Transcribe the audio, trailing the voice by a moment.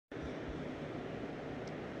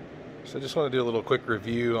So I just want to do a little quick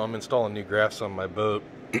review. I'm installing new graphs on my boat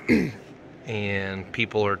and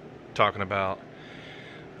people are talking about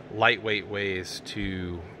lightweight ways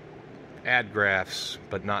to add graphs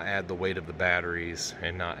but not add the weight of the batteries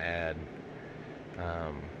and not add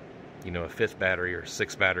you know, a 5th battery or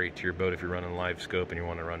 6th battery to your boat if you're running live scope and you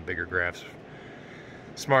want to run bigger graphs,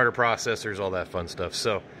 smarter processors, all that fun stuff.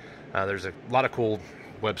 So there's a lot of cool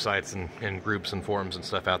websites and groups and forums and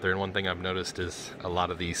stuff out there, and one thing I've noticed is a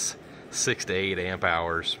lot of these 6 to 8 amp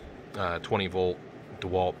hours 20 volt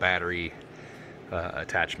Dewalt battery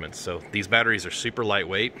attachments. So these batteries are super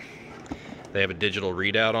lightweight. They have a digital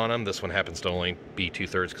readout on them. This one happens to only be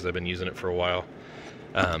 2/3 because I've been using it for a while,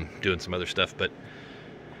 doing some other stuff. But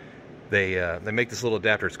they make this little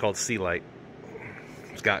adapter. It's called Sealight.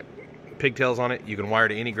 It's got pigtails on it. You can wire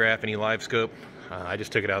to any graph, any live scope. I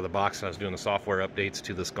just took it out of the box and I was doing the software updates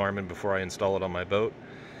to this Garmin before I install it on my boat.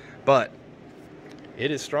 But it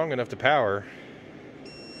is strong enough to power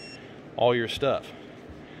all your stuff.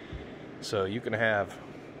 So you can have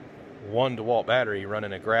one Dewalt battery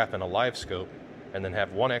running a graph and a live scope, and then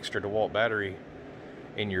have one extra Dewalt battery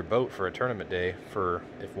in your boat for a tournament day for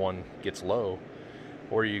if one gets low.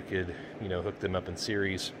 Or you could, you know, hook them up in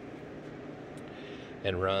series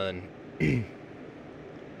and run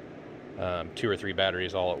 2 or 3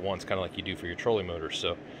 batteries all at once, kind of like you do for your trolling motor.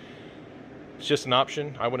 So it's just an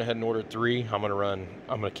option. I went ahead and ordered 3. I'm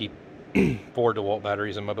gonna keep 4 Dewalt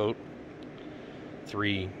batteries in my boat.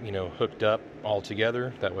 3, you know, hooked up all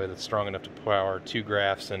together. That way that's strong enough to power 2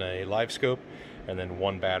 graphs and a live scope, and then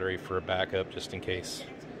 1 battery for a backup just in case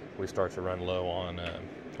we start to run low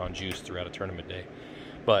on juice throughout a tournament day.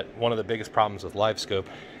 But one of the biggest problems with live scope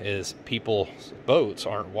is people's boats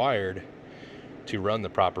aren't wired to run the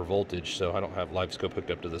proper voltage. So I don't have live scope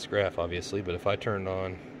hooked up to this graph, obviously, but if I turned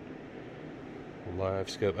on live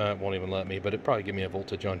scope, it won't even let me, but it'd probably give me a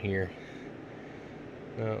voltage on here.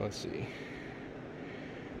 Let's see.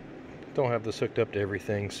 Don't have this hooked up to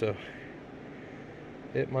everything, so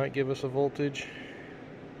it might give us a voltage.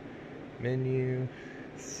 Menu,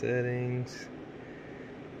 settings.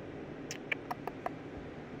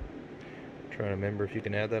 Trying to remember if you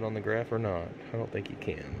can add that on the graph or not. I don't think you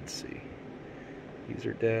can. Let's see.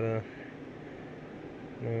 User data.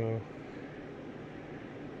 No.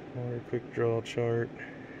 Water quick draw chart.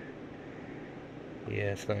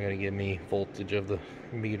 Yeah, it's not going to give me voltage of the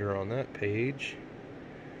meter on that page.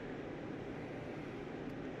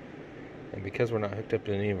 And because we're not hooked up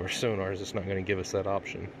to any of our sonars, it's not going to give us that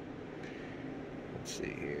option. Let's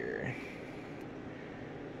see here.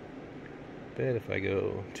 But if I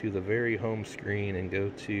go to the very home screen and go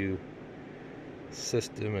to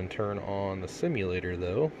system and turn on the simulator,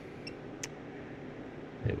 though,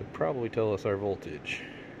 it would probably tell us our voltage.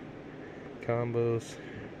 Combos.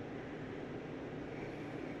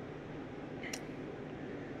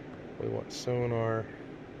 We want sonar.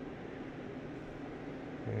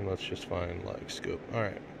 And let's just find live scope.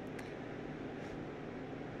 Alright.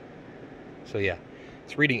 So yeah,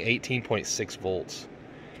 it's reading 18.6 volts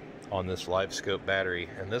on this live scope battery.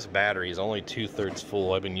 And this battery is only 2/3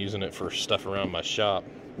 full. I've been using it for stuff around my shop.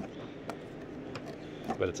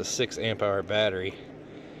 But it's a 6 amp hour battery.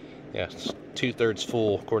 Yeah, it's 2/3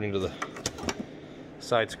 full according to the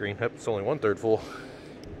side screen. Nope, it's only 1/3 full.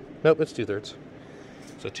 Nope, it's 2/3.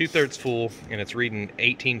 So 2/3 full, and it's reading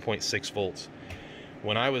 18.6 volts.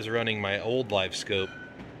 When I was running my old live scope,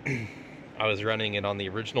 I was running it on the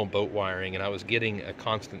original boat wiring, and I was getting a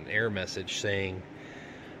constant error message saying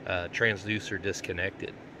transducer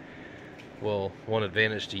disconnected. Well, one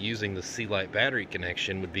advantage to using the Sealight battery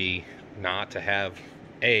connection would be not to have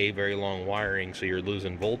very long wiring, so you're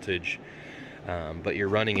losing voltage, but you're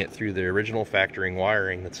running it through the original factoring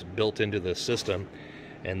wiring that's built into the system.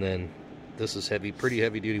 And then this is pretty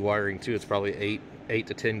heavy duty wiring too. It's probably 8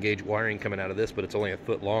 to 10 gauge wiring coming out of this, but it's only 1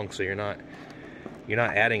 foot long, so you're not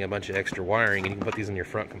adding a bunch of extra wiring, and you can put these in your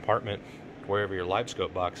front compartment wherever your live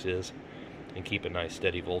scope box is and keep a nice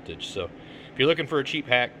steady voltage. So if you're looking for a cheap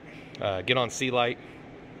hack, get on Sealight.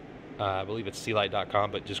 I believe it's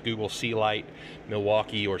sealight.com, but just Google Sealight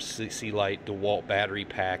Milwaukee or Sealight Dewalt battery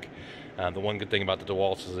pack. The one good thing about the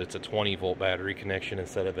Dewalts is it's a 20 volt battery connection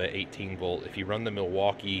instead of an 18 volt. If you run the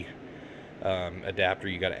Milwaukee adapter,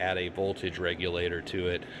 you got to add a voltage regulator to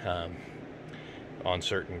it on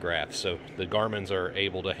certain graphs. So the Garmins are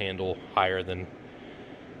able to handle higher than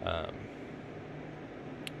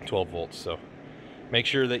 12 volts. So make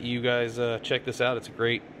sure that you guys check this out. It's a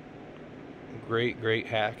great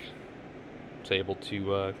hack. It's able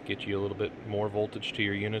to get you a little bit more voltage to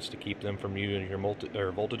your units to keep them from using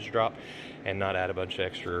your voltage drop, and not add a bunch of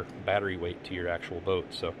extra battery weight to your actual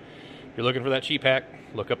boat. So If you're looking for that cheap hack,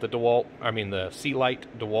 look up the the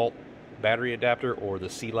Sea-Lite Dewalt battery adapter or the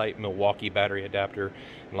Sea-Lite Milwaukee battery adapter.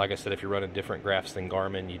 And like I said, if you're running different graphs than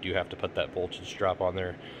Garmin, you do have to put that voltage drop on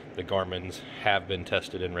there. The Garmins have been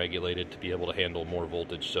tested and regulated to be able to handle more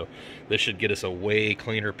voltage, so this should get us a way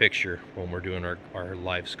cleaner picture when we're doing our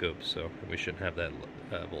live scope, so we shouldn't have that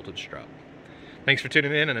voltage drop. Thanks for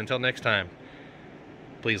tuning in, and until next time,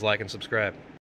 please like and subscribe.